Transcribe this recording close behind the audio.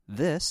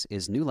This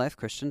is New Life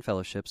Christian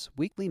Fellowship's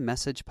weekly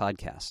message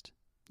podcast.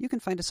 You can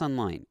find us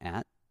online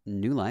at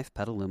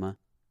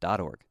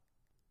newlifepetaluma.org.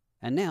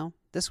 And now,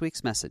 this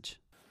week's message.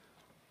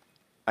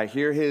 I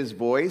hear his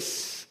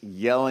voice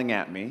yelling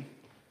at me,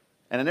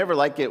 and I never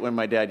like it when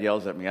my dad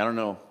yells at me. I don't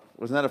know.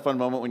 Wasn't that a fun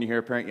moment when you hear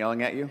a parent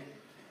yelling at you?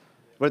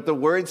 But the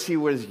words he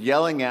was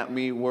yelling at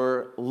me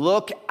were,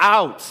 "Look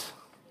out!"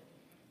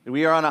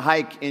 We are on a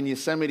hike in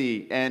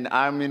Yosemite, and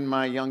I'm in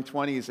my young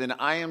 20s, and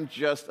I am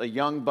just a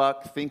young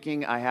buck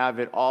thinking I have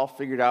it all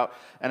figured out,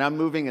 and I'm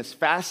moving as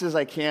fast as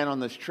I can on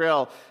this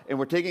trail, and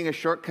we're taking a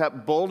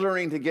shortcut,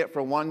 bouldering to get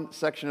from one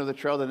section of the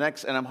trail to the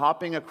next, and I'm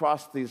hopping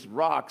across these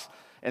rocks,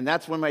 and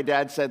that's when my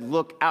dad said,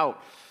 "Look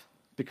out,"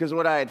 because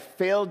what I had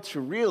failed to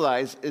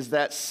realize is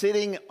that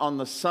sitting on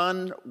the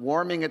sun,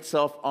 warming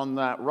itself on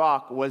that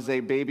rock, was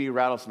a baby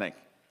rattlesnake.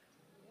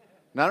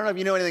 Now, I don't know if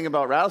you know anything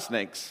about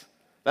rattlesnakes.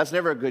 That's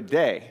never a good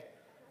day.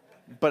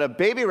 But a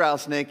baby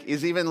rattlesnake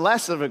is even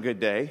less of a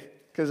good day,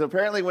 because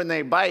apparently when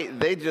they bite,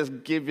 they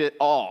just give it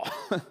all.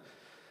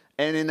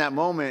 And in that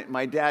moment,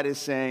 my dad is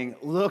saying,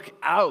 "Look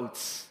out,"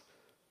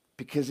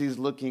 because he's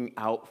looking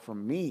out for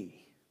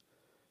me.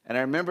 And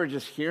I remember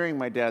just hearing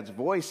my dad's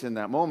voice in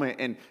that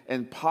moment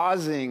and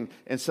pausing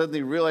and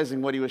suddenly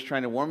realizing what he was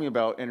trying to warn me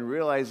about and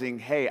realizing,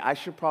 hey, I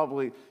should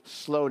probably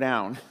slow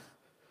down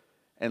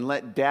and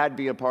let dad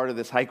be a part of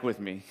this hike with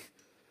me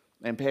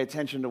and pay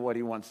attention to what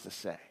he wants to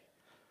say.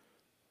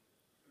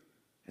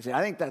 And see,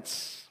 I think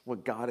that's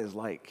what God is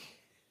like,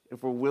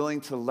 if we're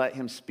willing to let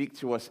him speak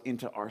to us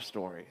into our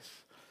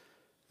stories.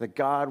 That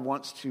God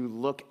wants to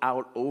look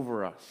out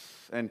over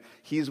us, and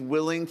he's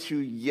willing to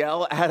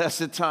yell at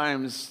us at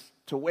times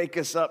to wake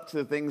us up to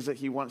the things that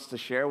he wants to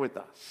share with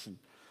us.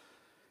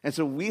 And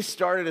so we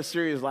started a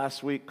series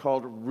last week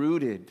called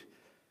Rooted,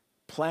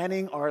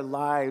 planning our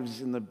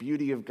lives in the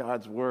beauty of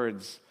God's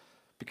words,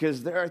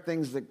 because there are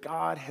things that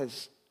God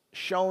has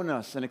shown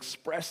us and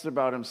expressed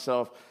about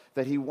himself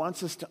that he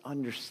wants us to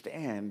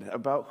understand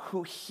about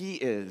who he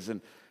is and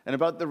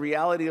about the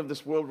reality of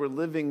this world we're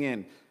living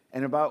in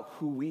and about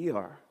who we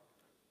are.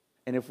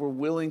 And if we're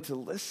willing to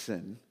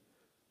listen,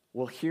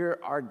 we'll hear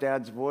our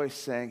dad's voice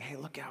saying, "Hey,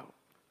 look out.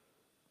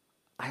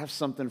 I have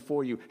something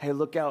for you. Hey,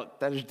 look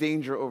out. There's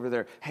danger over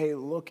there. Hey,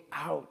 look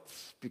out,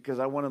 because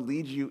I want to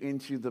lead you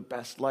into the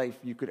best life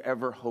you could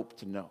ever hope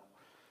to know."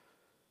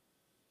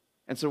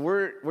 And so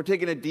we're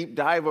taking a deep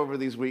dive over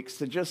these weeks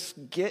to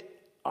just get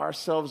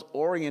ourselves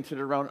oriented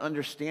around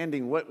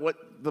understanding what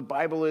the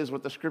Bible is,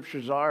 what the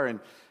scriptures are, and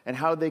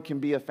how they can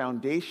be a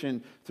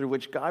foundation through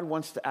which God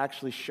wants to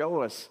actually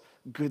show us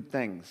good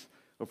things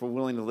if we're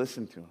willing to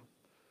listen to him.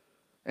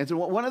 And so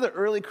one of the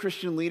early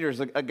Christian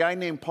leaders, a guy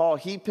named Paul,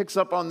 he picks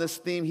up on this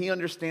theme. He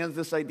understands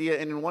this idea.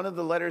 And in one of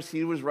the letters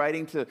he was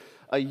writing to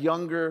a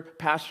younger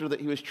pastor that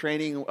he was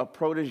training, a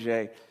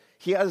protege,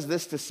 he has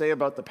this to say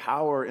about the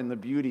power and the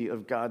beauty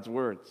of God's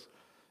words.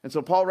 And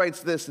so Paul writes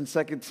this in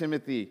 2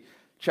 Timothy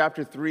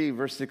chapter 3,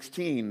 verse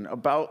 16,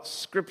 about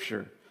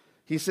Scripture.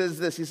 He says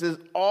this, he says,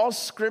 "All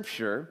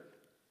Scripture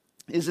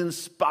is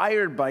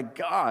inspired by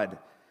God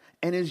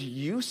and is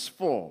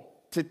useful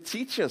to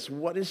teach us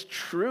what is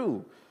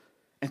true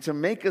and to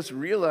make us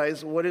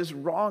realize what is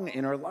wrong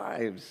in our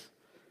lives.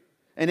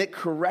 And it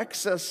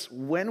corrects us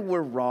when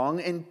we're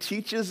wrong and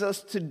teaches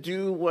us to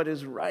do what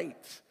is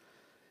right.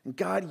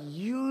 God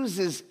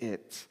uses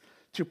it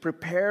to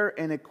prepare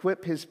and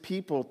equip his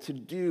people to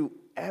do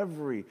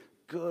every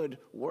good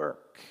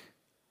work."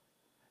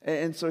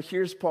 And so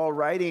here's Paul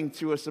writing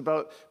to us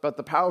about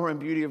the power and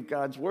beauty of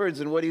God's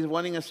words. And what he's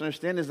wanting us to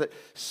understand is that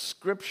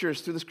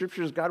through the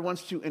scriptures, God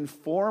wants to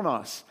inform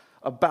us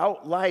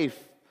about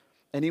life,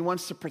 and he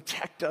wants to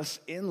protect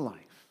us in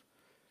life.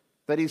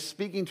 That he's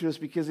speaking to us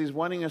because he's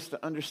wanting us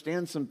to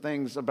understand some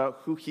things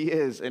about who he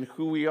is and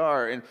who we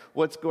are and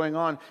what's going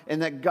on.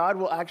 And that God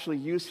will actually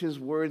use his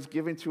words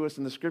given to us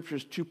in the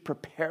scriptures to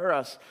prepare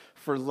us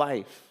for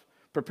life.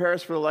 Prepare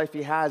us for the life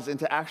he has and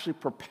to actually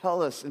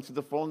propel us into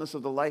the fullness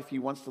of the life he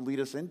wants to lead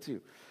us into.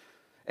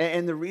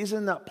 And the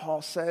reason that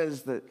Paul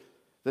says that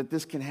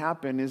this can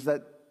happen is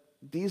that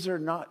these are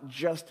not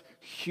just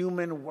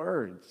human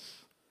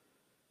words.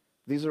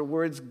 These are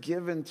words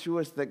given to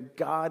us that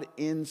God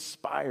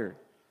inspired.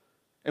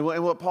 And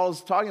what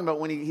Paul's talking about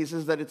when he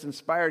says that it's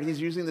inspired,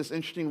 he's using this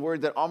interesting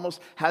word that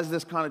almost has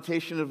this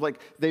connotation of like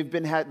they've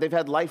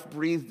had life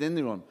breathed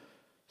into them.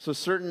 So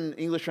certain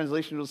English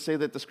translations will say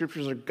that the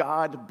scriptures are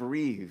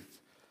God-breathed.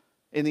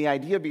 And the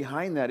idea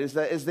behind that is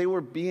that as they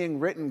were being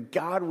written,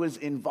 God was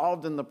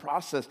involved in the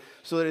process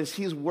so that as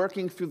he's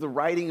working through the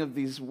writing of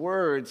these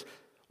words,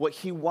 what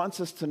he wants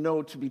us to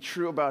know to be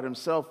true about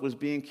himself was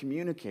being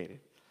communicated.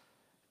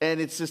 And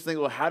it's just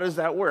thinking, well, how does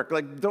that work?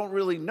 Like, don't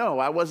really know.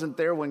 I wasn't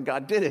there when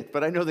God did it,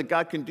 but I know that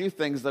God can do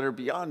things that are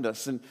beyond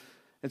us. And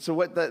so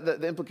what the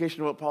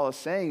implication of what Paul is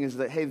saying is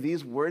that, hey,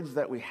 these words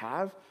that we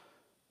have,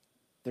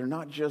 they're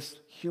not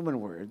just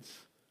human words.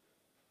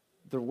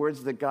 They're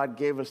words that God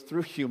gave us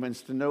through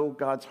humans to know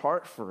God's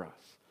heart for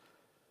us.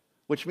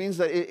 Which means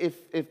that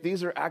if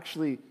these are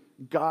actually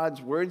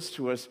God's words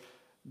to us,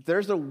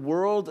 there's a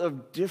world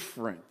of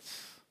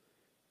difference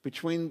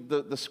between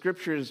the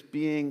scriptures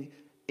being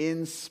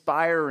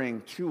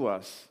inspiring to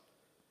us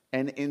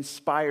and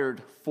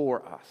inspired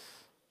for us.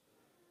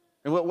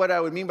 And what I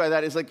would mean by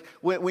that is like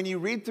when you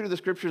read through the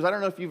scriptures, I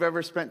don't know if you've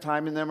ever spent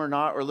time in them or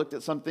not, or looked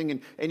at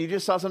something and you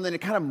just saw something that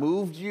kind of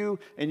moved you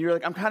and you're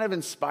like, I'm kind of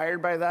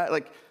inspired by that.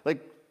 Like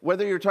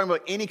whether you're talking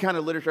about any kind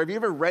of literature, have you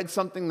ever read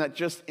something that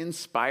just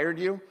inspired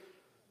you?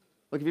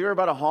 Like if you were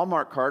about a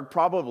Hallmark card,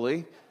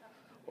 probably.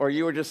 Or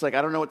you were just like,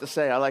 I don't know what to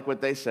say. I like what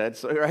they said,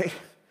 so right?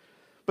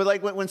 But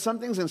like when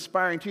something's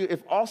inspiring to you,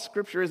 if all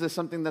scripture is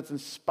something that's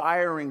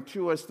inspiring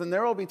to us, then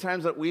there will be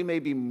times that we may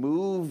be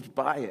moved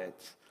by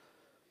it.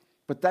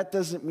 But that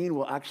doesn't mean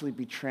we'll actually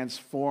be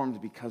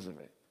transformed because of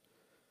it.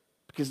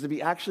 Because to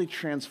be actually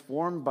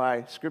transformed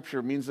by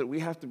Scripture means that we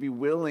have to be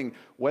willing,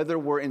 whether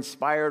we're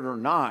inspired or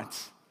not,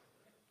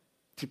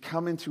 to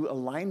come into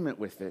alignment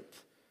with it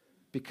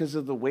because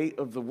of the weight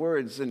of the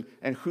words and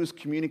who's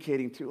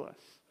communicating to us.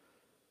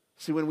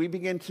 See, when we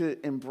begin to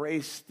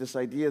embrace this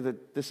idea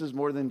that this is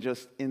more than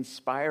just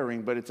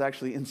inspiring, but it's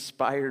actually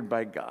inspired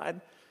by God,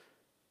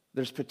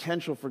 there's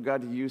potential for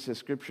God to use His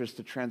Scriptures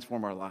to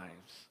transform our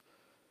lives.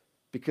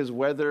 Because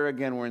whether,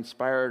 again, we're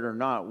inspired or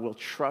not, we'll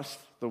trust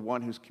the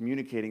one who's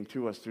communicating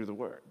to us through the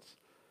words.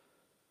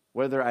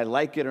 Whether I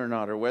like it or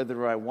not, or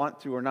whether I want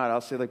to or not, I'll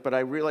say, but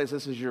I realize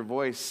this is your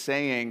voice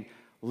saying,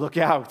 look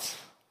out.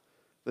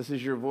 This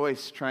is your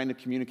voice trying to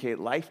communicate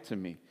life to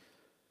me.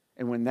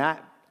 And when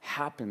that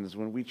happens,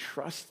 when we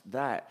trust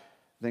that,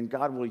 then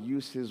God will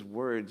use His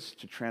words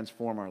to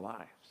transform our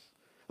lives.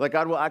 Like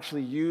God will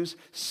actually use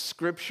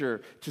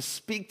Scripture to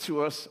speak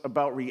to us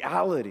about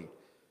reality.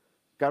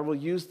 God will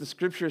use the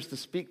Scriptures to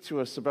speak to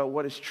us about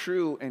what is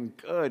true and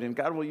good. And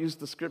God will use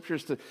the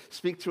Scriptures to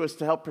speak to us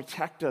to help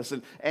protect us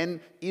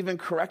and even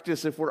correct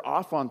us if we're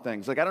off on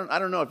things. Like, I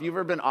don't know if you've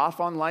ever been off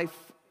on life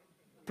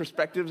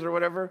perspectives or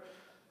whatever.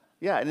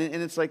 Yeah, and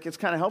it's like, it's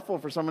kind of helpful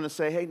for someone to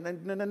say, hey,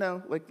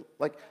 no.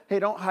 Like, hey,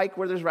 don't hike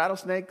where there's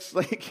rattlesnakes.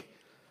 Like,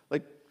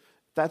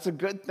 that's a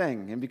good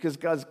thing. And because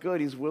God's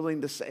good, He's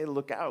willing to say,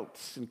 look out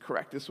and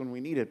correct us when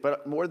we need it.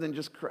 But more than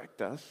just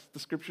correct us, the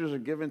Scriptures are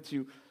given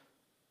to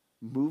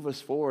move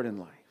us forward in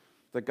life,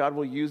 that God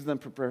will use them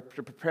to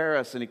prepare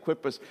us and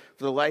equip us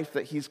for the life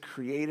that He's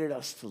created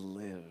us to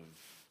live.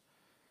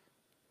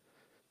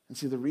 And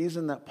see, the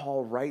reason that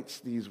Paul writes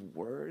these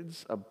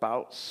words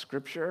about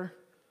Scripture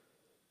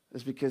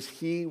is because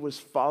he was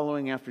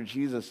following after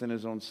Jesus in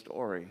his own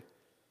story.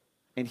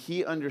 And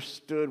he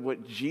understood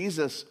what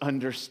Jesus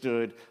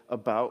understood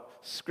about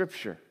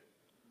Scripture.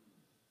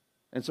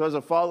 And so as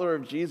a follower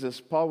of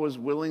Jesus, Paul was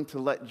willing to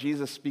let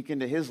Jesus speak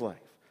into his life.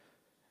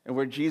 And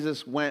where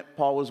Jesus went,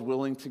 Paul was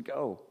willing to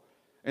go.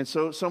 And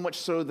so much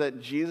so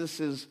that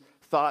Jesus'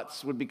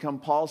 thoughts would become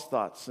Paul's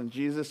thoughts, and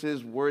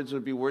Jesus' words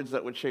would be words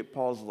that would shape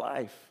Paul's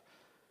life.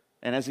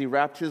 And as he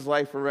wrapped his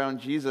life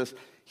around Jesus,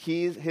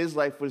 his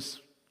life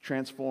was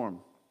transformed.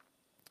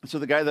 So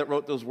the guy that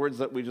wrote those words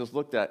that we just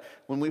looked at,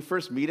 when we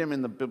first meet him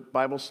in the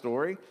Bible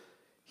story,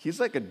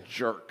 he's like a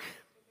jerk.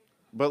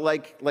 But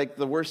like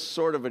the worst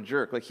sort of a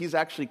jerk. Like he's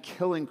actually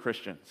killing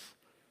Christians.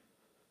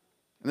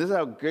 And this is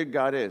how good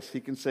God is. He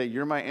can say,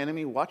 you're my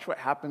enemy. Watch what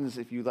happens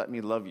if you let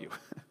me love you.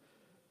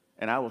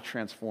 And I will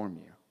transform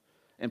you.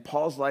 And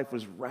Paul's life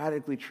was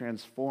radically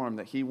transformed,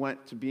 that he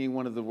went to being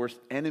one of the worst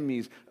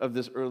enemies of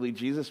this early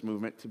Jesus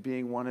movement to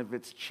being one of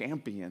its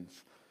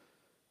champions.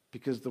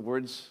 Because the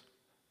words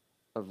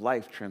of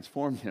life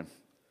transformed him.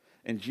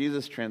 And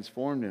Jesus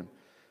transformed him.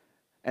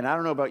 And I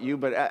don't know about you,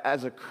 but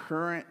as a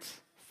current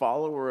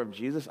follower of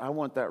Jesus, I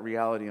want that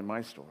reality in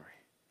my story.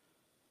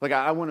 Like,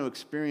 I want to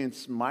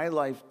experience my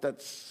life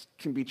that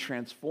can be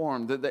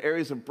transformed. The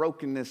areas of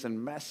brokenness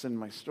and mess in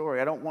my story,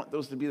 I don't want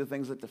those to be the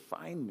things that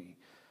define me.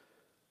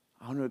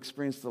 I want to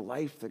experience the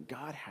life that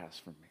God has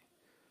for me.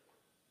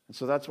 And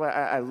so that's why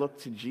I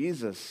look to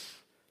Jesus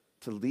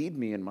to lead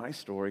me in my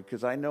story,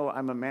 because I know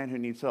I'm a man who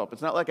needs help.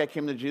 It's not like I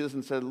came to Jesus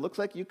and said, looks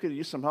like you could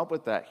use some help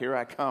with that. Here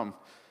I come.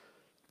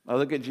 I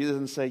look at Jesus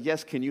and say,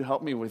 yes, can you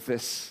help me with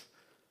this?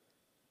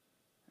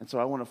 And so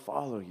I want to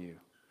follow you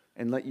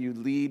and let you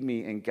lead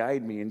me and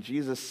guide me. And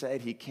Jesus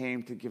said He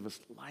came to give us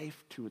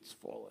life to its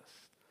fullest.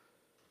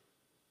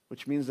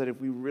 Which means that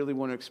if we really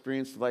want to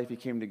experience the life He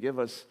came to give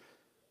us,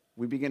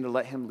 we begin to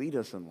let Him lead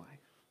us in life.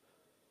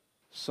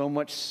 So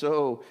much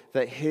so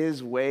that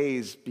His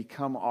ways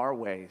become our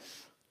ways.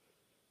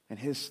 And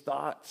His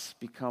thoughts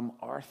become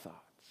our thoughts.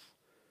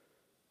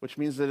 Which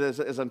means that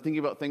as I'm thinking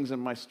about things in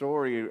my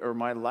story or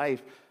my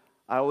life,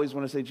 I always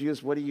want to say,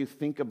 Jesus, what do you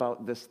think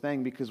about this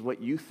thing? Because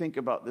what you think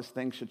about this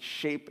thing should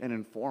shape and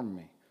inform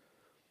me.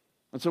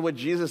 And so what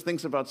Jesus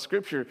thinks about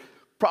Scripture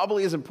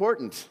probably is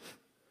important.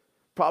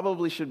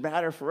 Probably should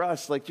matter for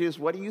us. Like, Jesus,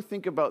 what do you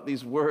think about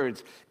these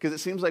words? Because it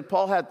seems like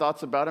Paul had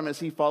thoughts about them as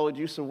he followed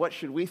you. So what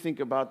should we think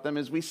about them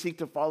as we seek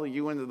to follow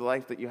you into the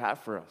life that you have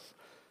for us?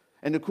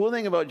 And the cool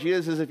thing about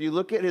Jesus is if you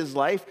look at His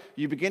life,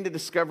 you begin to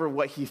discover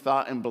what He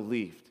thought and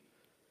believed.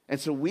 And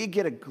so we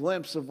get a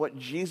glimpse of what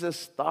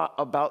Jesus thought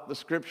about the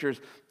Scriptures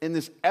in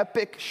this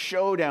epic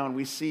showdown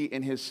we see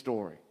in His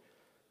story.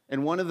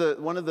 And one of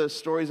the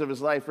stories of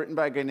his life, written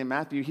by a guy named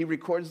Matthew, he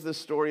records this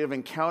story of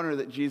encounter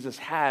that Jesus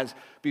has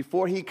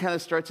before he kind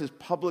of starts his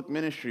public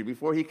ministry,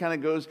 before he kind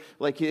of goes,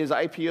 like his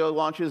IPO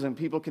launches and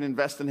people can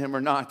invest in him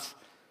or not.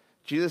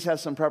 Jesus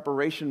has some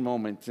preparation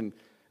moments, and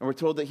we're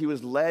told that he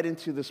was led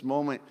into this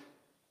moment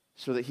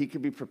so that he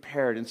could be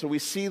prepared. And so we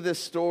see this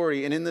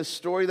story, and in this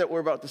story that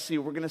we're about to see,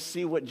 we're going to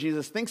see what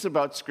Jesus thinks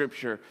about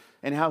Scripture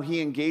and how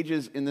he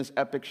engages in this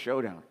epic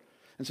showdown.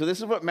 And so this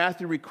is what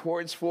Matthew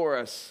records for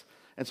us.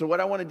 And so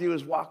what I want to do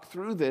is walk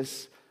through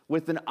this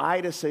with an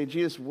eye to say,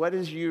 Jesus, what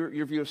is your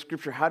view of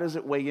Scripture? How does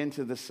it weigh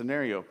into this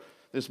scenario?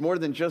 There's more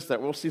than just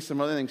that. We'll see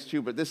some other things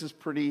too, but this is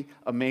pretty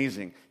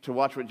amazing to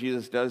watch what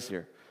Jesus does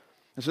here.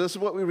 And so this is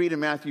what we read in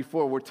Matthew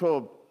 4. We're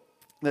told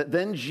that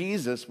then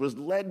Jesus was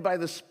led by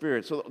the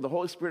Spirit. So the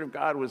Holy Spirit of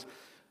God was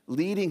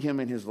leading him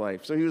in his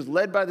life. So he was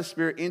led by the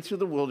Spirit into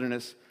the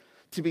wilderness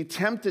to be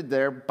tempted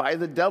there by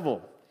the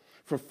devil.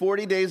 For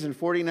 40 days and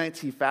 40 nights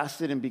he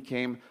fasted and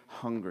became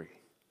hungry.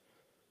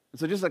 And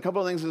so just a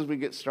couple of things as we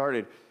get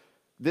started.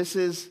 This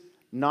is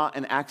not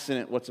an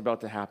accident what's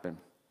about to happen.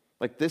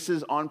 Like this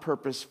is on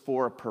purpose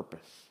for a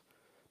purpose.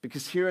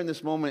 Because here in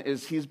this moment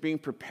is he's being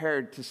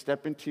prepared to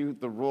step into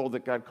the role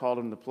that God called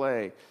him to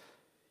play.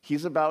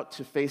 He's about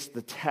to face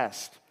the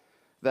test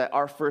that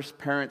our first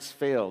parents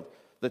failed,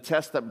 the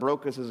test that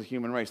broke us as a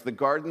human race. The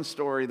garden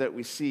story that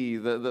we see,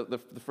 the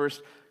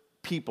first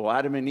people,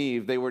 Adam and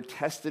Eve, they were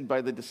tested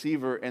by the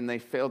deceiver and they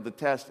failed the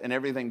test and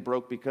everything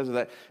broke because of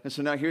that. And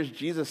so now here's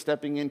Jesus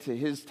stepping into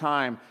his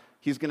time.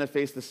 He's going to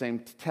face the same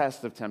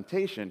test of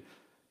temptation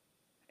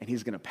and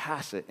he's going to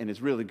pass it, and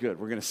it's really good.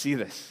 We're going to see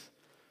this.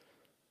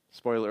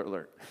 Spoiler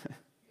alert.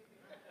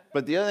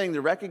 But the other thing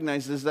to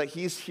recognize is that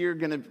he's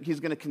going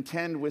to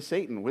contend with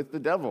Satan, with the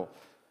devil.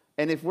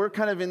 And if we're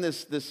kind of in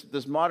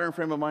this modern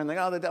frame of mind, like,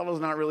 oh, the devil's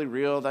not really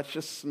real, that's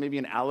just maybe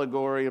an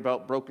allegory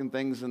about broken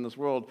things in this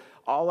world,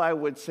 all I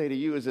would say to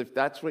you is if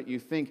that's what you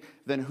think,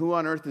 then who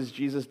on earth is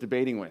Jesus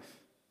debating with?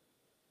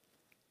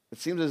 It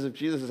seems as if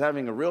Jesus is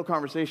having a real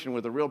conversation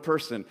with a real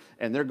person,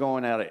 and they're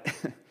going at it.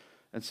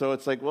 And so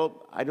it's like,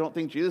 well, I don't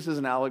think Jesus is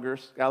an allegory,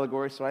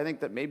 so I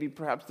think that maybe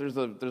perhaps there's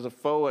a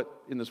foe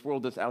in this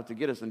world that's out to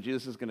get us, and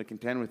Jesus is going to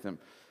contend with him.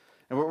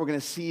 And what we're going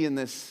to see in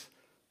this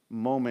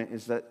moment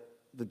is that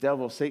the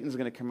devil, Satan's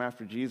going to come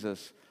after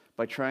Jesus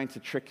by trying to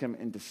trick him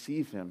and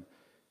deceive him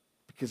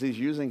because he's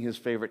using his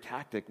favorite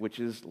tactic, which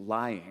is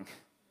lying.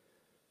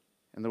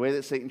 And the way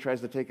that Satan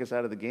tries to take us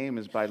out of the game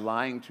is by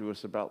lying to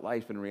us about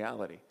life and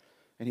reality.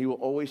 And he will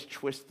always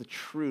twist the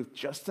truth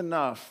just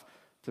enough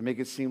to make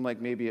it seem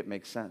like maybe it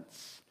makes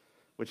sense,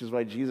 which is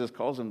why Jesus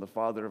calls him the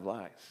father of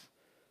lies.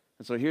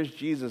 And so here's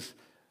Jesus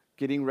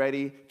getting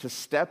ready to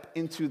step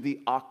into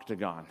the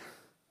octagon.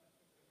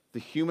 The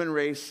human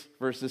race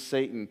versus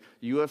Satan,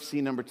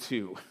 UFC number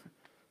 2.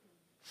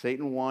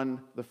 Satan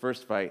won the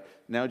first fight.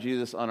 Now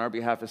Jesus, on our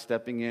behalf, is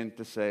stepping in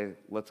to say,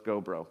 let's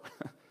go, bro.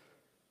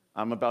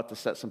 I'm about to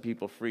set some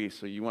people free,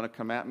 so you want to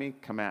come at me?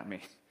 Come at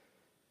me.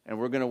 And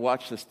we're going to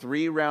watch this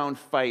 3-round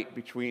fight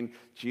between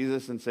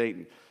Jesus and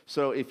Satan.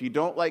 So if you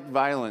don't like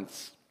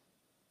violence,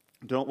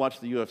 don't watch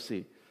the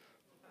UFC.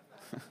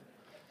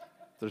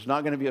 There's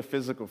not going to be a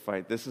physical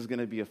fight. This is going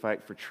to be a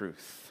fight for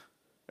truth.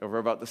 And we're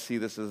about to see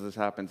this as this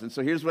happens. And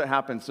so here's what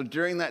happens. So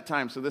during that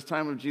time, so this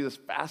time of Jesus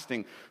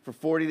fasting for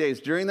 40 days,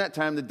 during that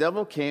time the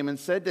devil came and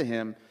said to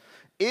him,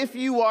 if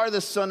you are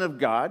the Son of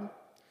God,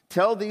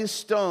 tell these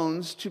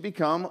stones to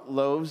become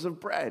loaves of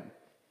bread.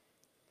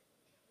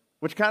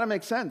 Which kind of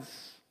makes sense.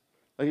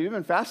 Like, if you've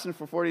been fasting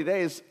for 40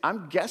 days,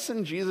 I'm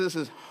guessing Jesus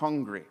is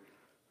hungry.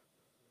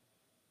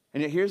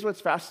 And yet here's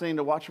what's fascinating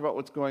to watch about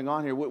what's going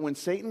on here. When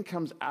Satan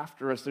comes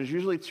after us, there's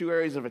usually 2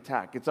 areas of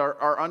attack. It's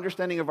our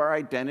understanding of our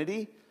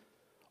identity,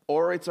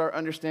 or it's our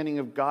understanding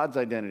of God's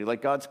identity,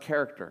 like God's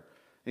character.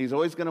 And he's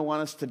always going to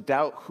want us to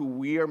doubt who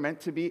we are meant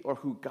to be or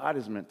who God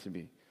is meant to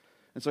be.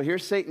 And so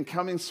here's Satan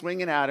coming,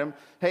 swinging at him.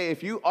 Hey,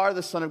 if you are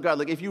the Son of God,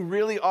 like if you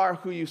really are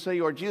who you say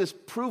you are, Jesus,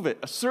 prove it.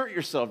 Assert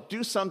yourself.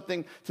 Do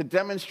something to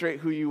demonstrate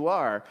who you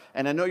are.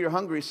 And I know you're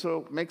hungry,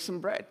 so make some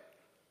bread.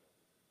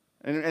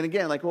 And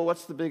again, like, well,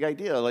 what's the big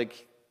idea?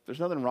 Like, there's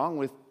nothing wrong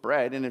with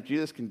bread. And if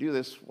Jesus can do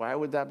this, why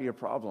would that be a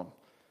problem?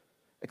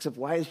 Except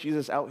why is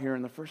Jesus out here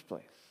in the first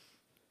place?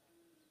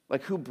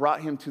 Like, who brought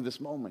him to this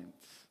moment?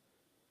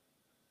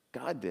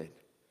 God did.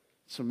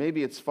 So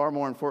maybe it's far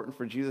more important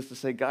for Jesus to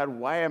say, God,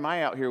 why am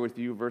I out here with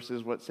you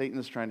versus what Satan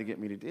is trying to get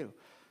me to do?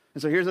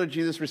 And so here's how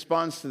Jesus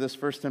responds to this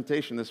first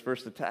temptation, this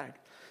first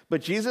attack.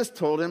 But Jesus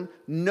told him,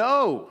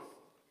 no.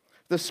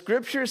 The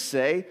scriptures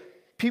say,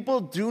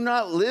 people do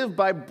not live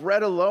by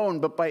bread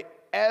alone, but by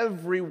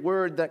every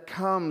word that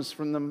comes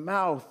from the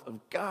mouth of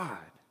God.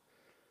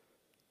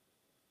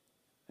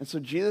 And so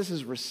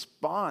Jesus'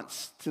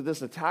 response to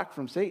this attack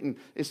from Satan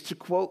is to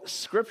quote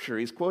scripture.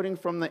 He's quoting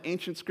from the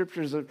ancient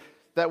scriptures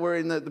that were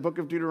in the book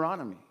of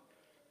Deuteronomy.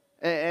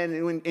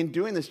 And in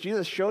doing this,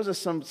 Jesus shows us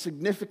some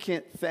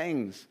significant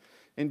things.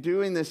 In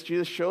doing this,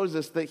 Jesus shows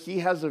us that he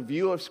has a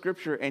view of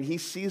Scripture and he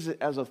sees it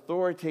as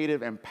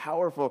authoritative and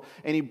powerful,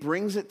 and he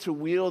brings it to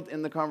wield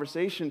in the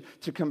conversation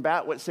to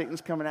combat what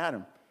Satan's coming at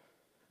him.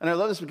 And I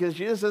love this because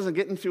Jesus doesn't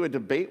get into a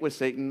debate with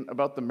Satan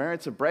about the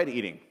merits of bread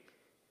eating.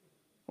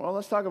 Well,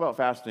 let's talk about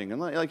fasting.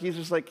 And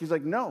he's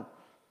like,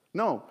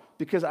 no,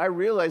 because I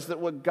realize that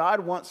what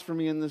God wants for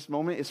me in this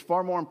moment is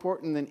far more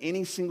important than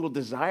any single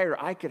desire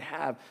I could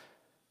have.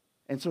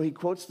 And so he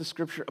quotes the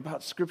scripture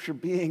about scripture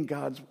being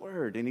God's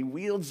word, and he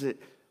wields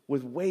it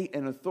with weight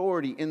and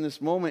authority in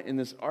this moment, in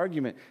this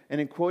argument.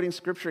 And in quoting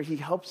scripture, he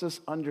helps us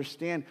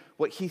understand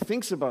what he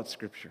thinks about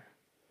scripture.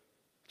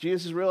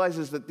 Jesus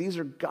realizes that these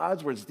are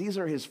God's words. These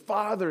are his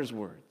Father's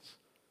words.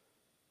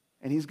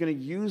 And he's going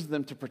to use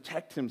them to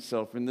protect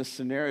himself in this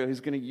scenario. He's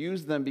going to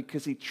use them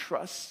because he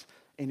trusts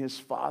in his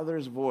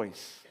Father's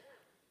voice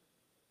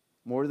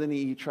more than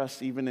he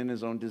trusts even in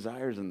his own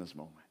desires in this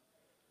moment.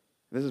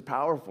 This is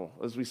powerful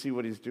as we see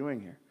what he's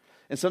doing here.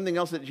 And something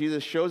else that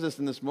Jesus shows us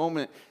in this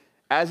moment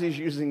as he's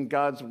using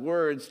God's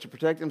words to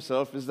protect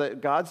himself is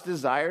that God's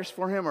desires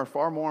for him are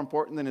far more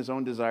important than his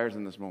own desires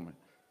in this moment.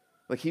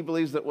 Like, he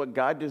believes that what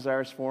God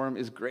desires for him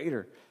is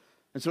greater.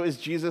 And so is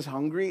Jesus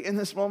hungry in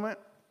this moment?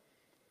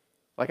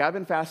 Like, I've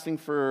been fasting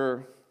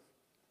for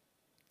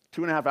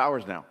 2.5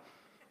 hours now.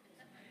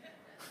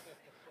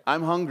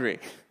 I'm hungry.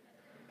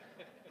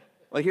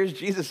 Like, here's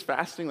Jesus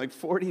fasting like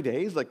 40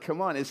 days. Like,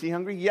 come on, is he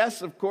hungry?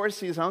 Yes, of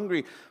course he's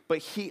hungry. But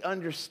he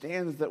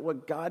understands that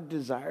what God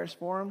desires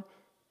for him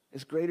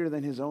is greater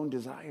than his own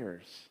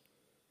desires.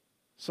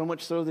 So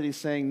much so that he's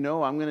saying,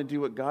 no, I'm going to do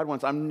what God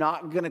wants. I'm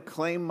not going to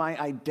claim my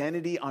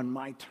identity on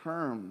my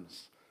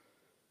terms.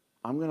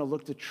 I'm going to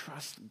look to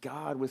trust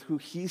God with who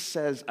he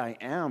says I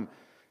am.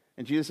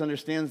 And Jesus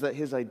understands that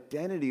his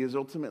identity is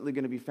ultimately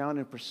going to be found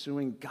in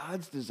pursuing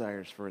God's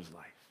desires for his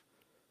life,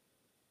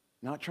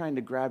 not trying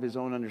to grab his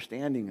own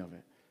understanding of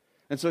it.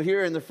 And so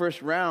here in the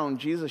first round,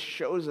 Jesus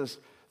shows us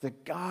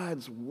that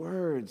God's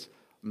words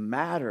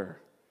matter,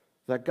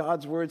 that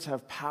God's words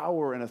have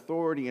power and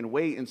authority and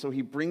weight, and so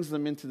he brings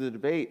them into the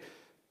debate.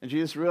 And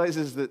Jesus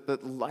realizes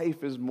that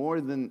life is more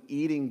than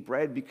eating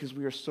bread because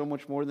we are so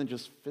much more than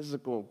just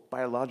physical,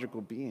 biological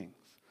beings.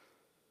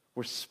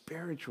 We're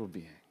spiritual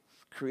beings,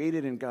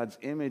 created in God's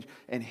image,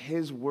 and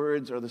his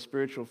words are the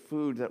spiritual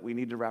food that we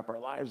need to wrap our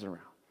lives around.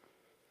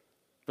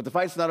 But the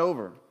fight's not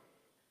over.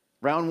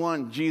 Round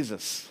one,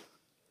 Jesus.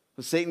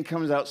 But Satan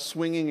comes out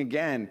swinging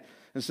again.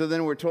 And so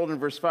then we're told in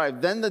verse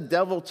 5, then the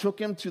devil took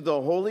him to the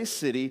holy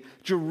city,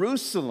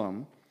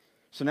 Jerusalem.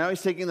 So now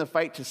he's taking the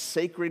fight to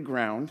sacred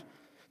ground,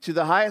 to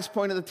the highest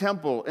point of the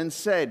temple, and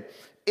said,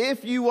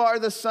 if you are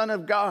the Son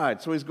of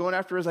God, so he's going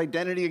after his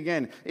identity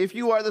again. If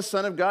you are the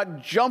Son of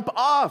God, jump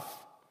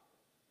off.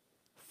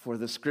 For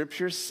the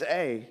scriptures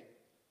say,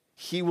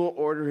 he will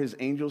order his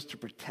angels to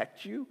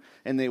protect you,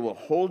 and they will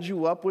hold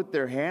you up with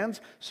their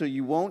hands, so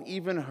you won't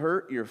even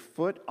hurt your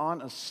foot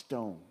on a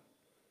stone.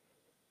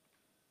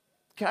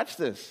 Catch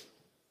this.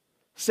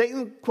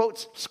 Satan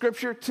quotes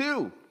scripture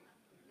too,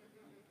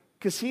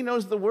 because he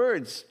knows the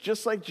words,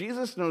 just like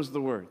Jesus knows the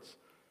words.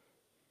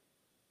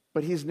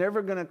 But he's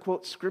never going to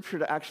quote scripture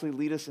to actually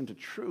lead us into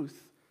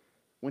truth.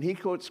 When he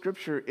quotes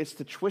scripture, it's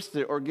to twist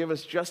it or give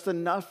us just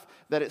enough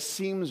that it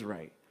seems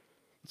right.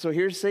 So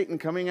here's Satan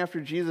coming after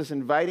Jesus,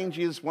 inviting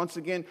Jesus once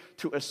again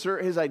to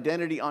assert his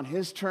identity on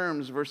his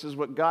terms versus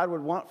what God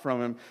would want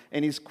from him.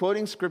 And he's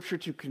quoting scripture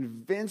to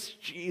convince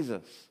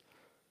Jesus.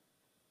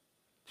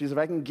 Jesus, if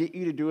I can get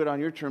you to do it on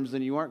your terms,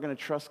 then you aren't going to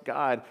trust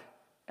God,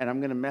 and I'm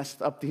going to mess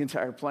up the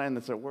entire plan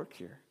that's at work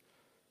here.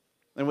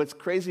 And what's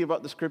crazy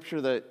about the scripture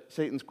that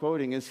Satan's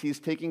quoting is he's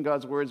taking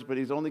God's words, but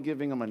he's only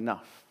giving them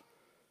enough.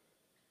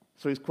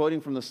 So he's quoting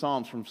from the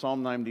Psalms, from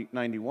Psalm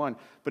 91.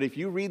 But if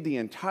you read the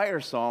entire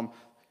Psalm,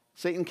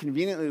 Satan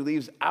conveniently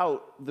leaves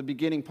out the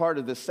beginning part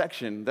of this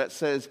section that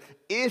says,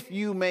 if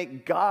you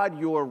make God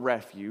your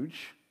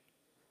refuge,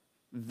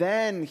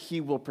 then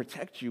he will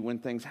protect you when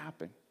things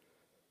happen.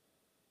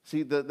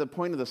 See, the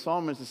point of the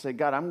psalm is to say,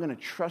 God, I'm going to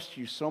trust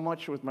you so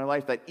much with my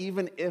life that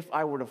even if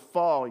I were to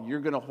fall, you're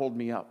going to hold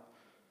me up.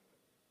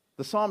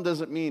 The psalm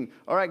doesn't mean,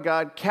 all right,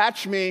 God,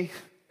 catch me.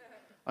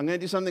 I'm going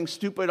to do something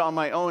stupid on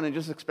my own and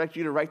just expect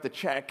you to write the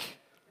check.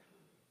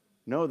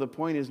 No, the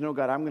point is, no,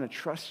 God, I'm going to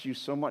trust you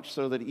so much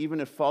so that even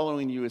if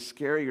following you is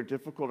scary or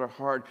difficult or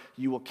hard,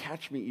 you will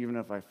catch me even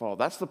if I fall.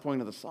 That's the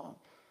point of the psalm.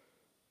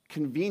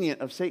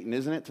 Convenient of Satan,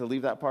 isn't it, to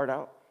leave that part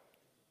out?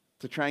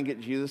 To try and get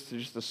Jesus to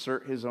just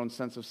assert his own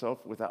sense of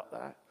self without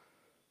that.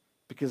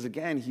 Because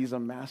again, he's a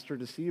master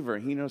deceiver.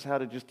 He knows how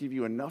to just give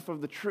you enough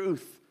of the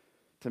truth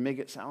to make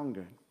it sound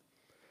good.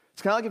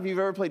 It's kind of like if you've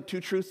ever played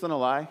Two Truths and a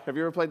Lie. Have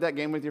you ever played that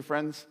game with your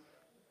friends?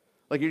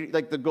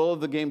 Like the goal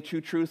of the game,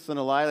 Two Truths and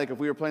a Lie, like if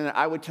we were playing that,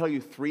 I would tell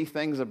you 3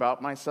 things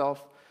about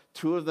myself.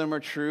 2 of them are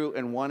true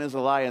and 1 is a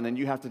lie, and then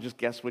you have to just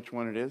guess which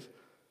one it is.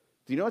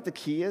 Do you know what the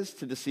key is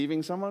to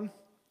deceiving someone?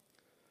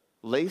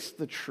 Lace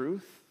the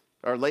truth,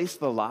 or lace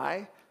the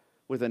lie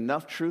with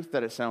enough truth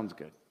that it sounds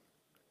good.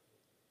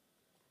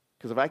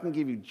 Because if I can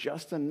give you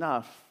just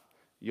enough,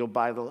 you'll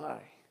buy the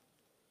lie.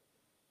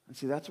 And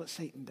see, that's what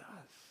Satan does.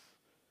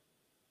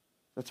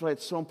 That's why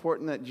it's so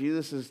important that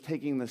Jesus is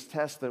taking this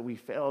test that we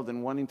failed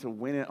and wanting to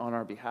win it on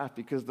our behalf.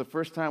 Because the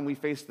first time we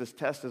faced this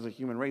test as a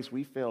human race,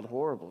 we failed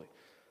horribly.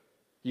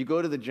 You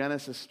go to the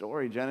Genesis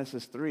story,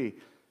 Genesis 3,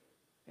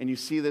 and you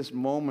see this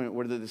moment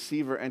where the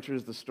deceiver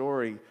enters the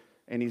story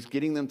and he's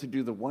getting them to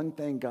do the one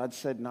thing God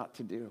said not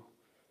to do.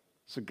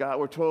 So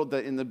we're told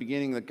that in the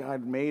beginning that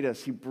God made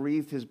us. He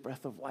breathed his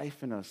breath of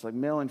life in us. Like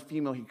male and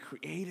female, he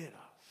created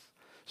us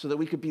so that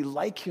we could be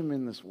like him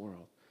in this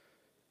world.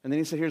 And then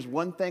he said, here's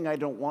one thing I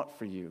don't want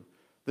for you.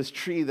 This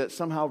tree that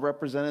somehow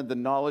represented the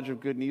knowledge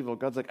of good and evil.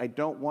 God's like, I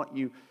don't want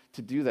you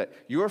to do that.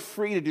 You're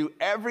free to do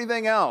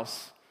everything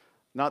else,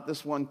 not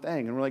this one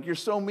thing. And we're like, you're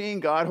so mean,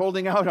 God,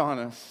 holding out on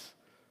us.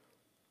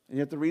 And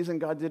yet the reason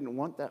God didn't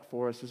want that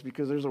for us is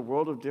because there's a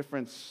world of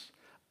difference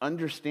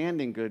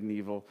understanding good and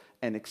evil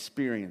and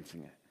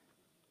experiencing it.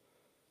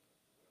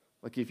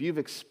 Like if you've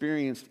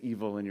experienced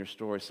evil in your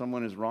story,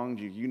 someone has wronged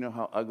you, you know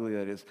how ugly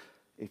that is.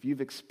 If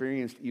you've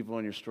experienced evil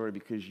in your story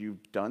because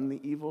you've done the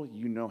evil,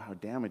 you know how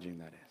damaging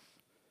that is.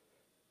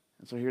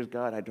 And so here's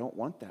God, I don't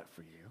want that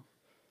for you.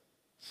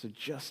 So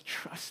just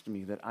trust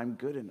me that I'm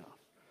good enough.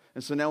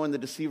 And so now when the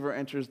deceiver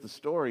enters the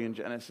story in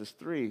Genesis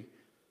 3,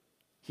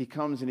 he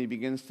comes and he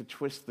begins to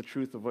twist the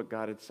truth of what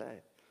God had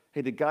said.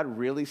 Hey, did God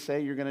really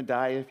say you're going to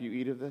die if you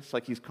eat of this?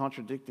 Like he's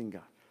contradicting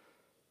God.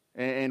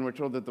 And we're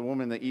told that the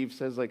woman, that Eve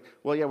says, like,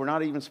 well, yeah, we're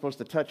not even supposed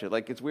to touch it.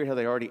 Like it's weird how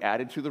they already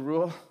added to the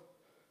rule.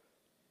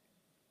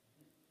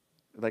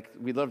 Like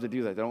we love to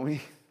do that, don't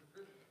we?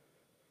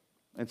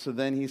 And so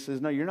then he says,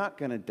 no, you're not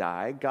going to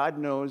die. God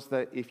knows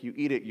that if you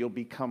eat it, you'll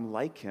become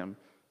like him,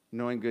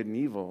 knowing good and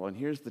evil. And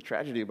here's the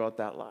tragedy about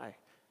that lie.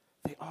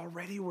 They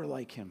already were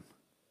like him.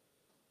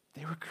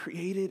 They were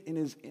created in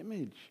his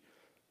image.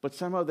 But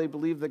somehow they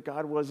believed that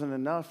God wasn't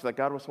enough, that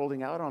God was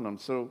holding out on them.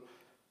 So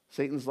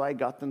Satan's lie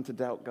got them to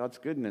doubt God's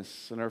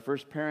goodness. And our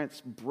first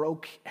parents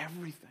broke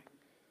everything.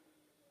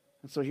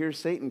 And so here's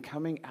Satan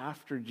coming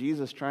after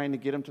Jesus, trying to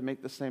get him to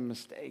make the same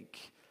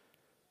mistake.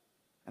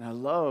 And I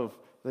love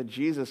that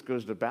Jesus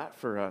goes to bat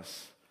for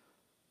us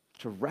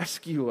to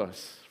rescue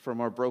us from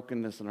our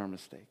brokenness and our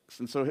mistakes.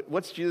 And so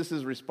what's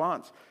Jesus'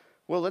 response?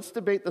 Well, let's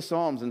debate the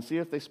Psalms and see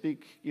if they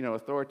speak,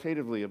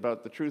 authoritatively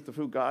about the truth of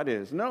who God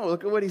is. No,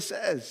 look at what he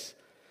says.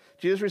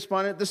 Jesus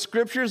responded, the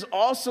scriptures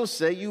also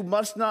say you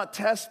must not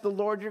test the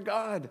Lord your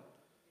God.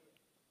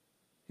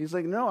 He's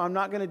like, no, I'm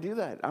not going to do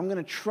that. I'm going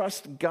to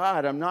trust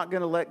God. I'm not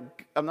going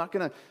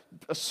to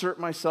assert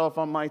myself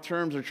on my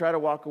terms or try to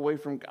walk away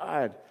from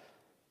God.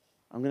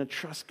 I'm going to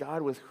trust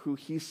God with who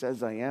he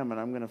says I am,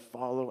 and I'm going to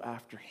follow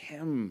after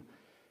him.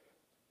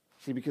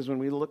 See, because when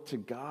we look to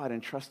God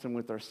and trust him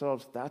with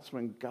ourselves, that's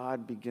when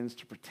God begins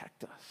to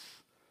protect us,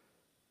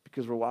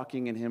 because we're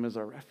walking in him as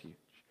our refuge.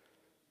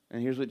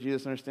 And here's what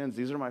Jesus understands.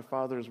 These are my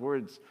Father's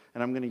words,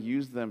 and I'm going to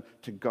use them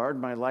to guard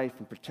my life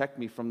and protect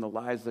me from the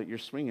lies that you're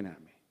swinging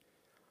at me.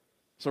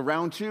 So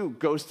round 2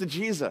 goes to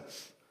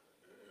Jesus.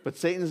 But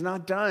Satan's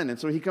not done, and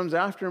so he comes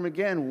after him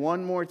again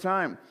one more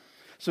time.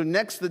 So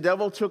next, the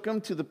devil took him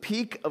to the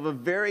peak of a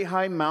very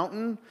high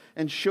mountain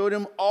and showed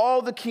him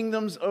all the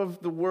kingdoms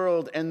of the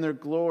world and their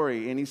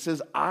glory. And he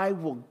says, I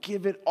will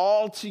give it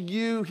all to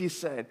you, he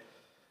said,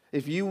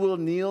 if you will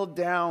kneel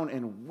down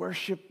and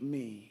worship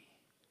me.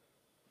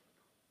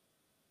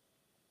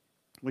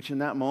 Which in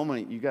that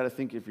moment, you got to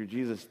think, if you're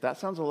Jesus, that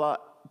sounds a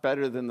lot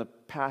better than the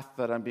path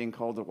that I'm being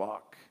called to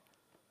walk.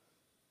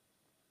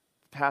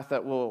 The path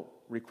that will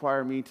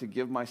require me to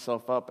give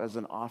myself up as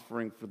an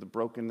offering for the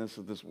brokenness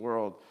of this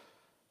world,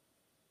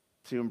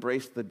 to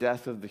embrace the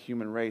death of the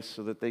human race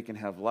so that they can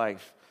have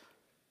life.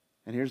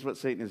 And here's what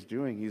Satan is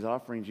doing. He's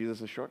offering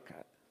Jesus a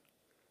shortcut.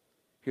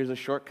 Here's a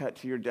shortcut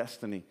to your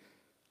destiny.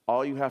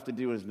 All you have to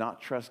do is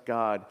not trust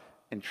God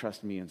and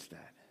trust me instead.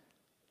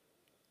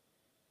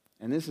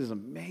 And this is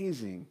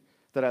amazing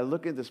that I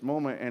look at this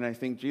moment and I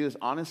think, Jesus,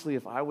 honestly,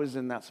 if I was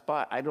in that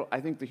spot, I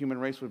think the human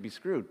race would be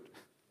screwed.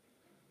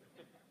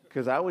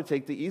 Because I would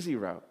take the easy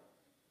route.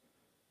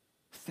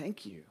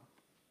 Thank you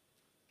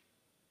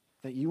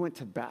that you went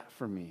to bat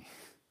for me,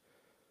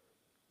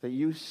 that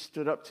you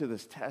stood up to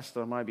this test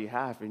on my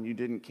behalf and you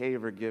didn't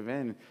cave or give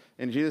in.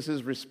 And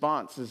Jesus'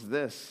 response is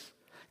this: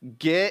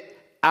 get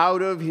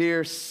out of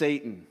here,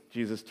 Satan,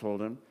 Jesus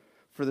told him.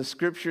 For the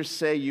scriptures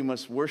say you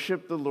must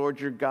worship the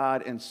Lord your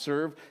God and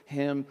serve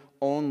him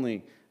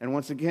only. And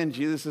once again,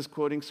 Jesus is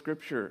quoting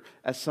scripture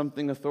as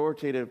something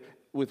authoritative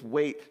with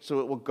weight,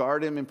 so it will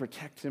guard him and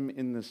protect him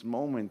in this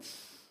moment.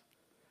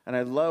 And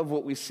I love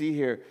what we see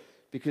here,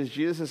 because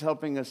Jesus is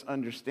helping us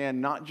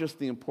understand not just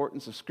the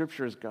importance of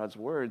scripture as God's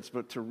words,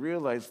 but to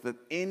realize that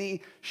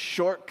any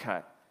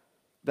shortcut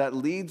that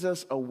leads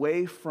us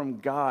away from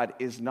God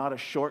is not a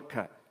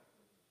shortcut.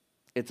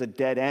 It's a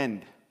dead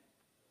end.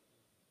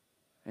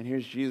 And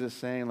here's Jesus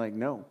saying, like,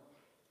 no,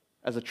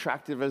 as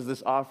attractive as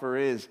this offer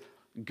is,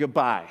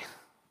 goodbye.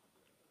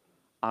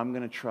 I'm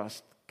going to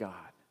trust God.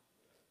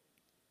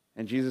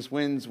 And Jesus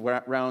wins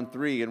round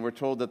 3, and we're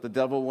told that the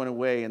devil went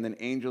away, and then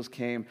angels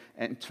came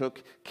and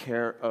took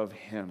care of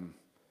him.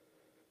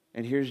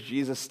 And here's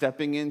Jesus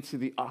stepping into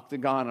the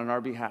octagon on our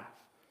behalf,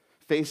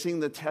 facing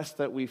the test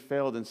that we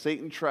failed. And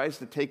Satan tries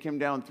to take him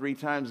down 3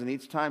 times. And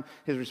each time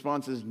his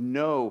response is,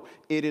 no,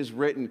 it is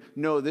written.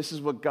 No, this is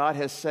what God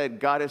has said.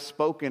 God has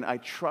spoken. I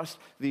trust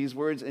these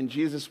words. And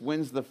Jesus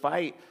wins the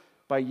fight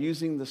by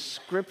using the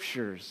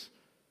scriptures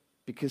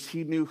because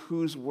he knew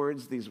whose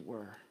words these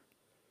were.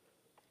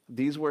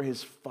 These were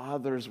his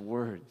Father's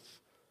words.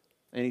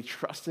 And he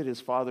trusted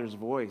his Father's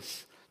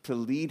voice to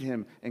lead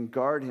him and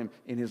guard him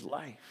in his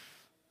life.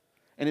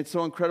 And it's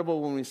so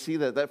incredible when we see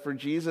that for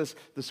Jesus,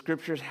 the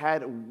scriptures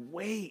had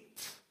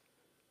weight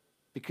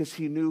because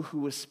he knew who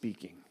was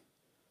speaking.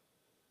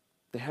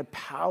 They had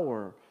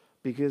power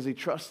because he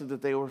trusted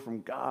that they were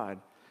from God.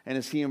 And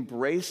as he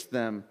embraced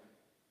them,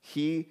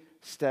 he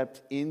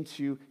stepped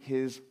into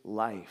his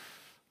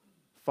life,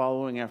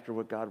 following after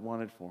what God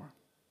wanted for him.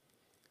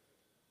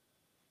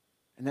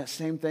 And that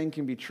same thing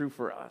can be true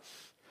for us.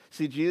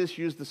 See, Jesus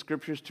used the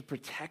scriptures to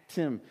protect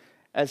him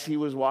as he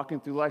was walking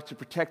through life, to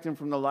protect him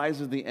from the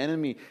lies of the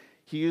enemy.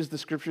 He used the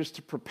scriptures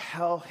to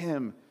propel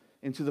him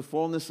into the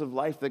fullness of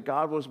life that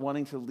God was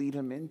wanting to lead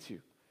him into.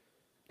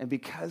 And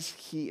because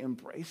he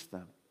embraced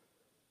them,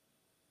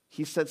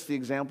 he sets the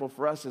example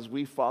for us as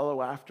we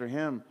follow after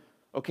him.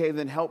 Okay,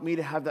 then help me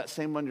to have that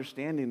same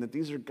understanding that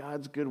these are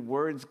God's good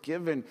words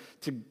given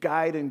to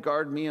guide and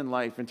guard me in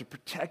life and to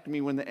protect me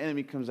when the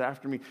enemy comes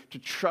after me, to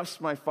trust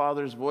my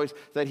Father's voice,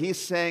 that he's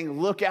saying,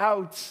 look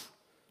out.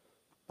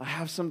 I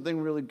have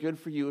something really good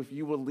for you if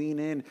you will lean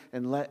in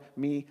and let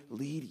me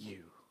lead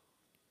you.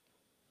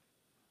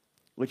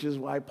 Which is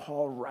why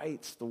Paul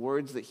writes the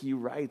words that he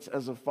writes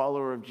as a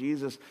follower of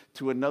Jesus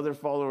to another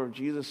follower of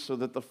Jesus so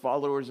that the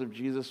followers of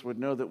Jesus would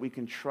know that we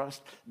can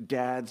trust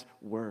Dad's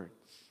words.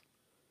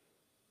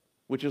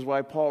 Which is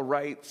why Paul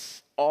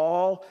writes,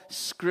 all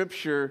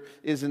scripture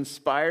is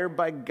inspired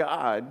by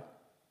God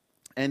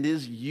and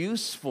is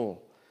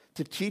useful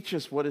to teach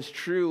us what is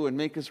true and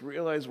make us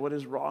realize what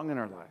is wrong in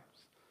our lives.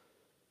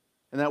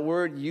 And that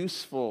word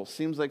useful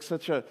seems like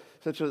such a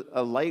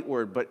light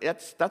word, but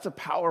that's a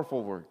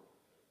powerful word.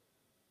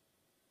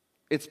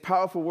 It's a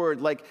powerful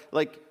word,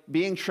 like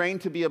being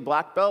trained to be a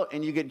black belt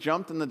and you get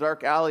jumped in the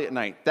dark alley at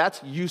night.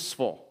 That's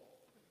useful.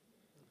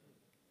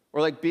 Or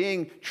like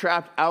being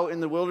trapped out in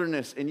the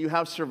wilderness and you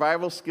have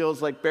survival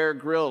skills like Bear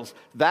Grylls.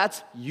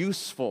 That's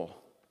useful.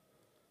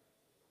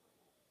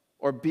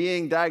 Or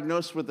being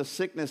diagnosed with a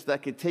sickness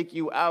that could take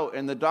you out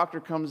and the doctor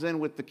comes in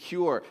with the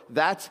cure.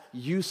 That's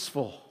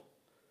useful.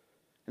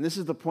 And this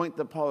is the point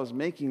that Paul is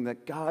making,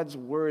 that God's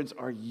words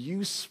are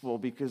useful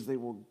because they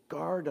will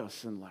guard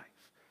us in life.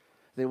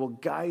 They will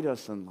guide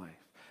us in life.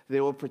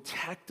 They will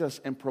protect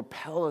us and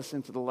propel us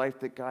into the life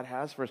that God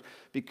has for us,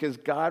 because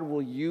God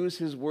will use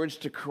his words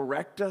to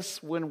correct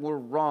us when we're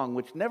wrong,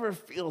 which never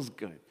feels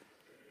good.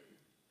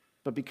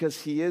 But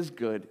because he is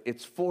good,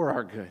 it's for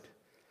our good,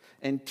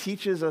 and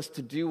teaches us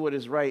to do what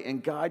is right.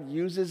 And God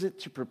uses it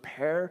to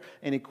prepare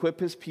and equip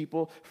his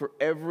people for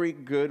every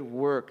good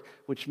work,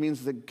 which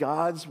means that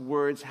God's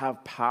words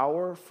have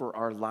power for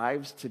our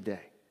lives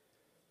today.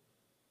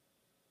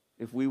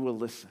 If we will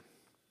listen,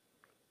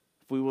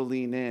 if we will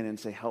lean in and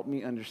say, help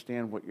me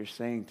understand what you're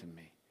saying to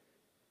me.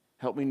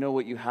 Help me know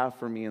what you have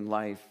for me in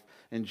life.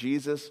 And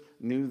Jesus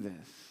knew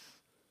this,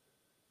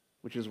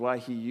 which is why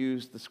he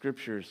used the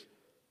scriptures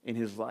in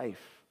his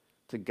life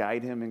to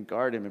guide him and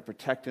guard him and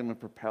protect him and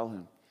propel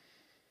him.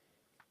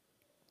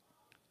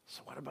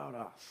 So what about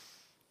us?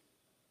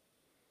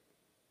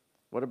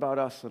 What about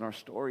us in our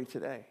story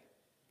today?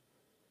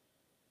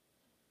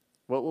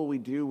 What will we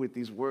do with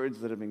these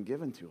words that have been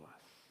given to us?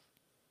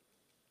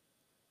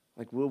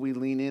 Like, will we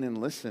lean in and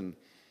listen?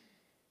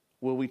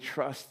 Will we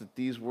trust that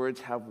these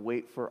words have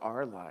weight for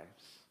our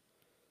lives?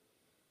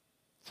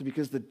 So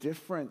because the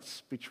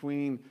difference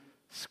between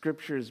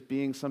scriptures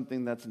being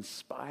something that's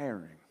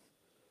inspiring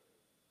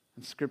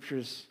and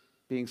scriptures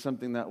being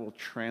something that will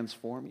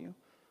transform you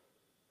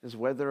is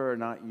whether or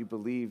not you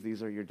believe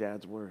these are your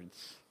dad's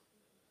words,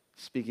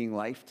 speaking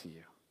life to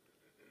you,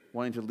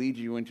 wanting to lead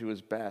you into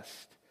his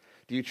best.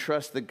 Do you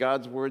trust that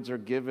God's words are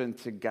given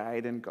to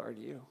guide and guard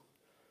you?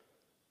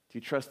 Do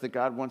you trust that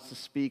God wants to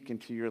speak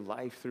into your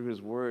life through his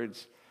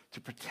words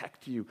to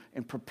protect you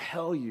and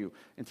propel you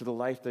into the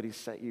life that he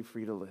set you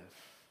free to live?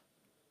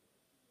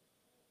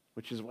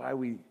 Which is why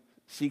we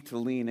seek to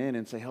lean in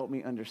and say, help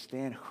me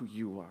understand who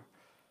you are.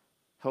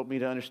 Help me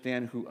to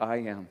understand who I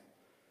am.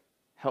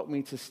 Help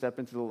me to step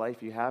into the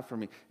life you have for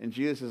me. And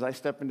Jesus, as I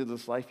step into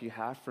this life you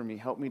have for me,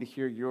 help me to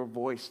hear your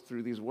voice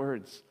through these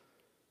words,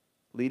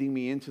 leading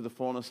me into the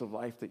fullness of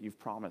life that you've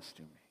promised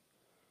to me.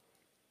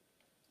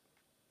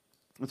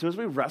 And so as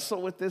we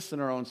wrestle with this in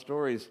our own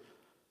stories,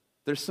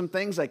 there's some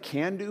things I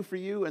can do for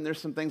you, and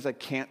there's some things I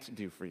can't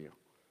do for you.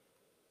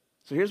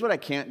 So here's what I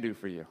can't do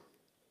for you.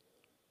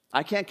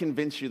 I can't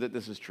convince you that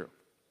this is true.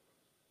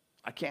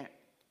 I can't.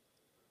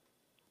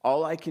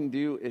 All I can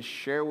do is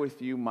share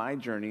with you my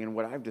journey and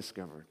what I've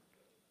discovered,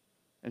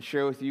 and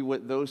share with you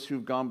what those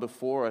who've gone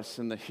before us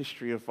in the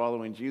history of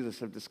following Jesus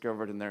have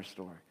discovered in their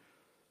story.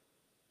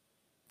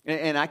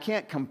 And I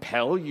can't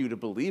compel you to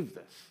believe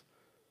this.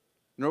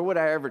 Nor would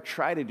I ever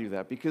try to do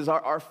that, because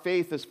our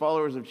faith as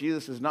followers of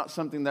Jesus is not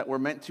something that we're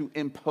meant to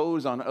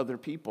impose on other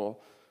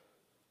people.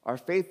 Our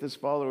faith as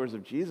followers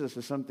of Jesus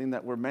is something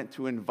that we're meant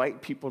to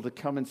invite people to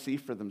come and see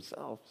for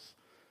themselves.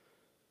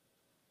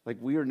 Like,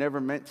 we are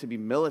never meant to be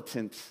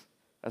militant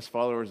as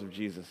followers of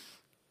Jesus.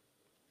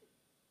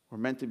 We're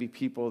meant to be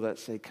people that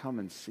say, come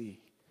and see.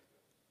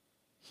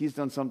 He's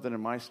done something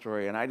in my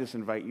story, and I just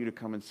invite you to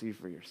come and see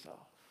for yourself.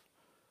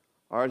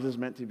 Ours is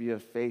meant to be a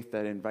faith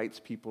that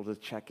invites people to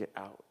check it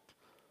out.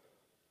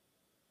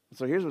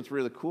 So here's what's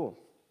really cool.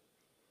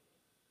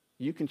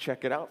 You can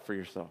check it out for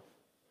yourself.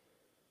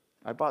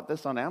 I bought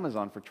this on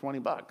Amazon for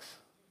 $20.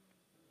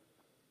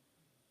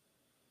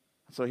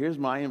 So here's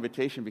my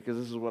invitation, because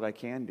this is what I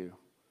can do.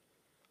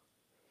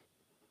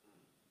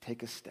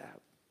 Take a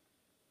step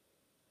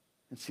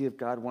and see if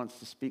God wants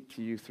to speak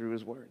to you through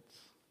his words.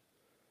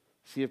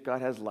 See if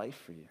God has life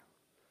for you.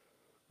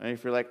 And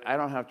if you're like, I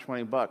don't have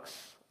 $20,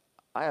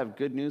 I have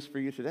good news for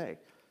you today.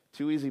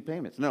 2 easy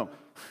payments. No.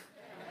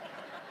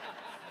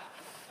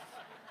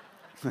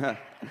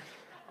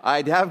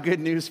 I'd have good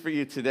news for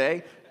you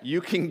today. You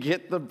can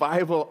get the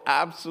Bible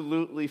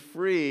absolutely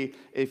free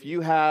if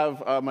you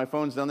have, my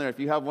phone's down there, if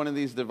you have one of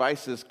these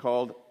devices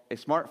called a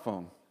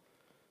smartphone.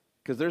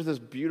 Because there's this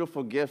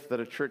beautiful gift that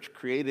a church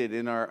created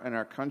in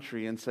our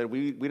country and said,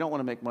 we don't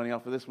want to make money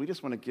off of this. We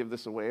just want to give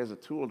this away as a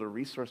tool to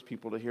resource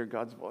people to hear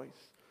God's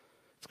voice.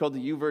 It's called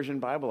the YouVersion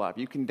Bible app.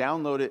 You can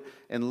download it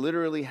and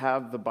literally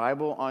have the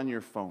Bible on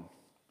your phone.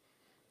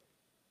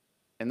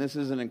 And this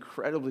is an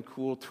incredibly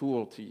cool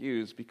tool to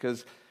use,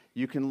 because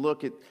you can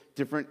look at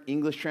different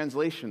English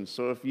translations.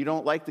 So if you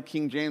don't like the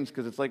King James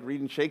because it's like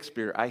reading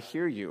Shakespeare, I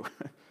hear you.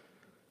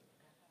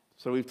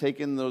 So we've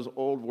taken those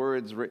old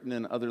words written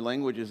in other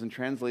languages and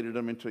translated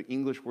them into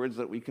English words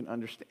that we can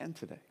understand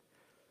today.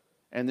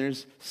 And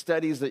there's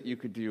studies that you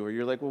could do, or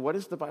you're like, well, what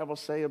does the Bible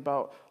say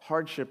about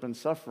hardship and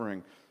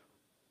suffering,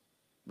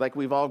 like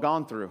we've all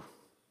gone through?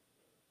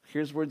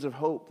 Here's words of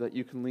hope that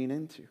you can lean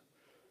into.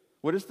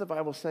 What does the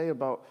Bible say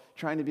about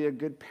trying to be a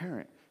good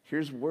parent?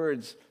 Here's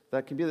words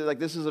that can be like,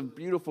 this is a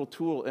beautiful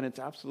tool, and it's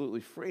absolutely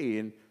free.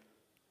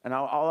 And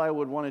all I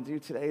would want to do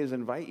today is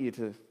invite you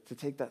to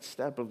take that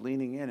step of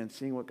leaning in and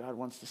seeing what God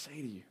wants to say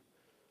to you.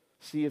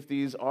 See if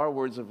these are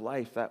words of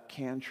life that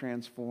can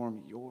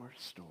transform your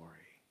story.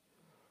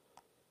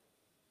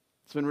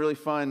 It's been really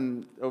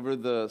fun. Over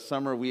the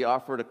summer, we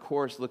offered a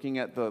course looking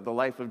at the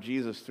life of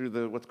Jesus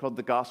through what's called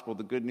the gospel,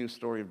 the good news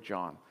story of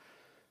John.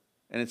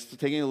 And it's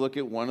taking a look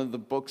at one of the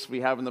books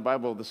we have in the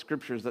Bible, the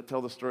scriptures that tell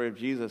the story of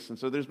Jesus. And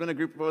so there's been a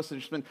group of us that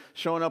have just been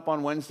showing up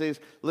on Wednesdays,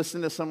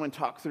 listening to someone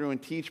talk through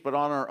and teach, but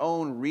on our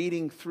own,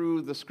 reading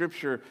through the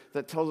scripture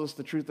that tells us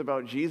the truth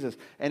about Jesus.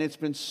 And it's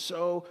been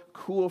so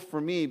cool for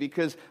me,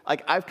 because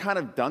I've kind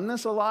of done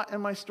this a lot in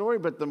my story,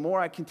 but the more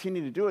I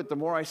continue to do it, the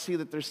more I see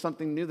that there's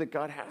something new that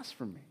God has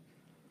for me.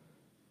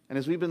 And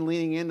as we've been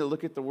leaning in to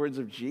look at the words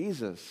of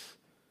Jesus,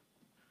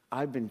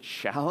 I've been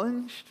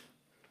challenged,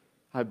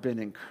 I've been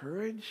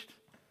encouraged,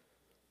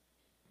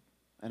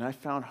 and I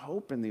found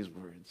hope in these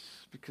words,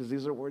 because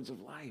these are words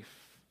of life.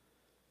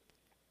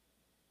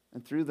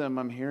 And through them,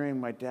 I'm hearing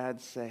my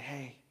dad say,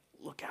 hey,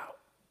 look out.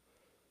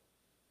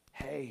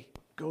 Hey,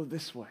 go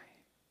this way.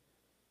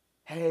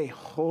 Hey,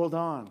 hold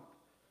on.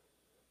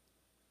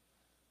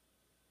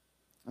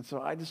 And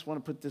so I just want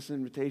to put this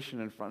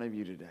invitation in front of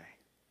you today.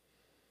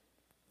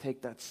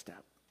 Take that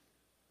step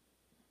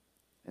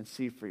and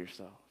see for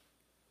yourself.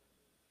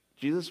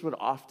 Jesus would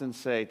often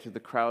say to the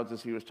crowds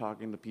as he was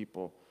talking to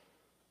people,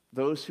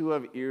 those who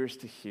have ears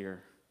to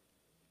hear,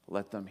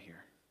 let them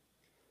hear.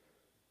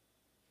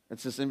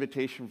 It's this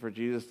invitation for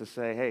Jesus to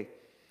say, hey,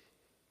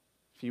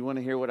 if you want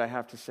to hear what I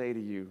have to say to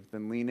you,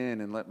 then lean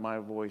in and let my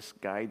voice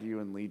guide you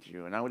and lead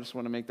you. And I just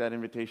want to make that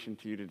invitation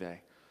to you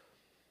today.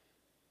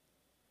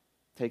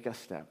 Take a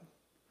step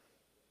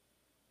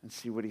and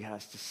see what he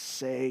has to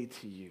say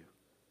to you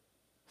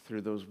through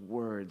those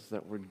words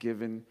that were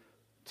given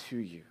to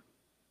you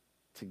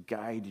to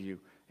guide you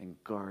and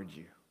guard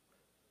you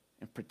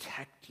and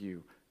protect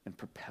you and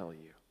propel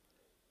you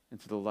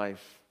into the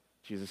life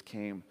Jesus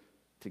came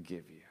to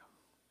give you.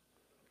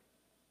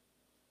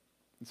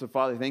 And so,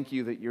 Father, thank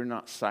you that you're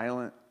not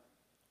silent.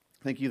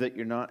 Thank you that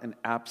you're not an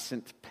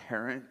absent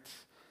parent.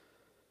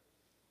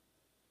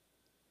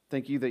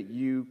 Thank you that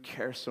you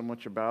care so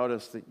much about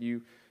us, that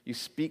you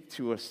speak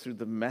to us through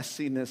the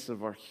messiness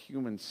of our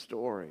human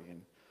story.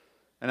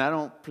 And I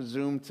don't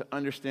presume to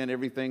understand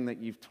everything that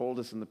you've told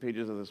us in the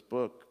pages of this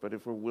book, but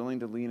if we're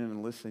willing to lean in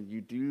and listen, you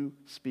do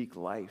speak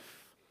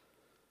life.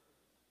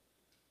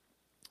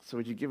 So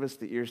would you give us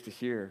the ears to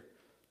hear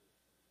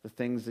the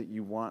things that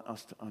you want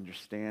us to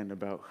understand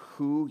about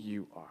who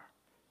you are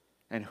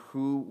and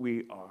who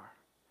we are?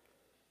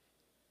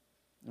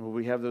 And will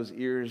we have those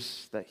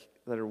ears that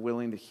are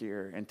willing to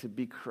hear and to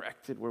be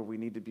corrected where we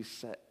need to be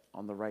set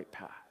on the right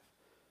path?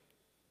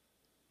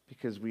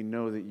 Because we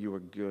know that you are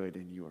good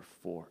and you are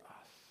for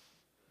us.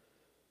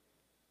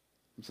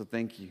 And so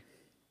thank you.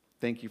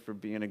 Thank you for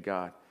being a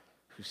God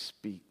who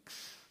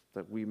speaks,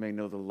 that we may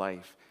know the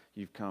life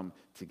you've come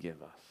to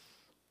give us.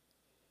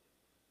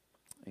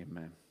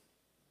 Amen.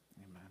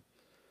 Amen.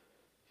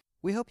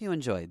 We hope you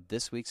enjoyed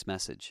this week's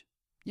message.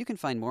 You can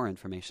find more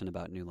information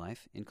about New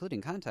Life,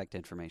 including contact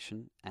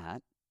information,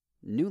 at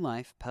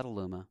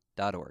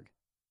newlifepetaluma.org.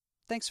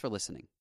 Thanks for listening.